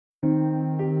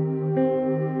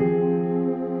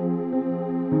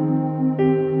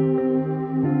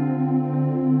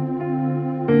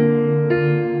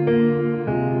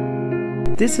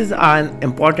This is an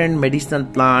important medicinal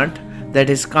plant that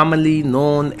is commonly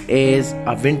known as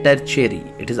a winter cherry.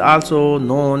 It is also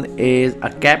known as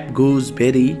a Cape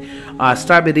gooseberry or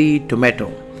strawberry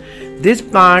tomato. This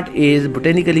plant is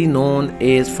botanically known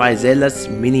as Physalis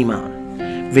minima,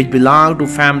 which belong to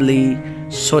family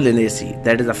solanaceae,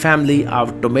 that is a family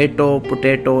of tomato,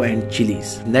 potato and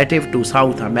chilies, native to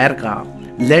South America.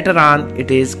 Later on, it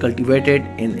is cultivated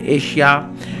in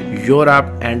Asia, Europe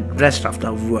and rest of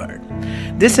the world.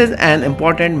 This is an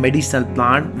important medicinal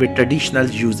plant with traditional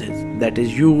uses, that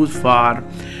is used for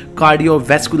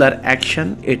cardiovascular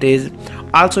action. It is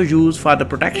also used for the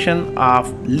protection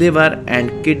of liver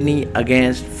and kidney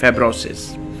against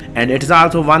fibrosis. And it is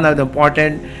also one of the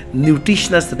important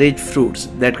nutritious rich fruits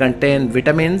that contain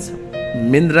vitamins,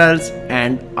 minerals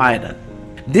and iron.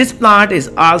 This plant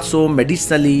is also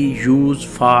medicinally used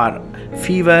for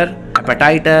fever,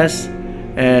 hepatitis,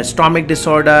 stomach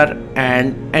disorder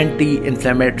and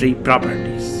anti-inflammatory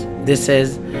properties. This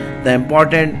is the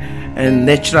important and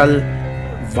natural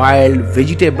wild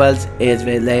vegetables as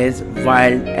well as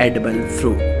wild edible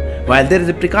fruit. While there is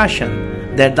a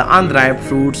precaution that the unripe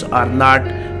fruits are not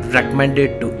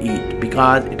recommended to eat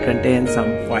because it contains some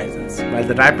poisons, while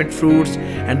the ripened fruits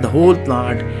and the whole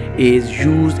plant is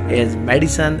used as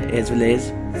medicine as well as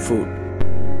food.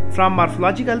 From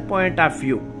morphological point of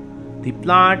view, the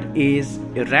plant is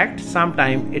erect.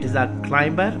 Sometimes it is a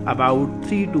climber about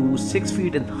 3 to 6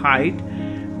 feet in height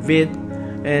with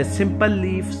simple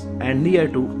leaves and near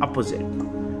to opposite.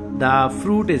 The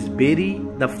fruit is berry.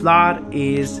 The flower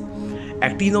is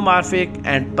actinomorphic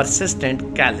and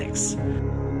persistent calyx.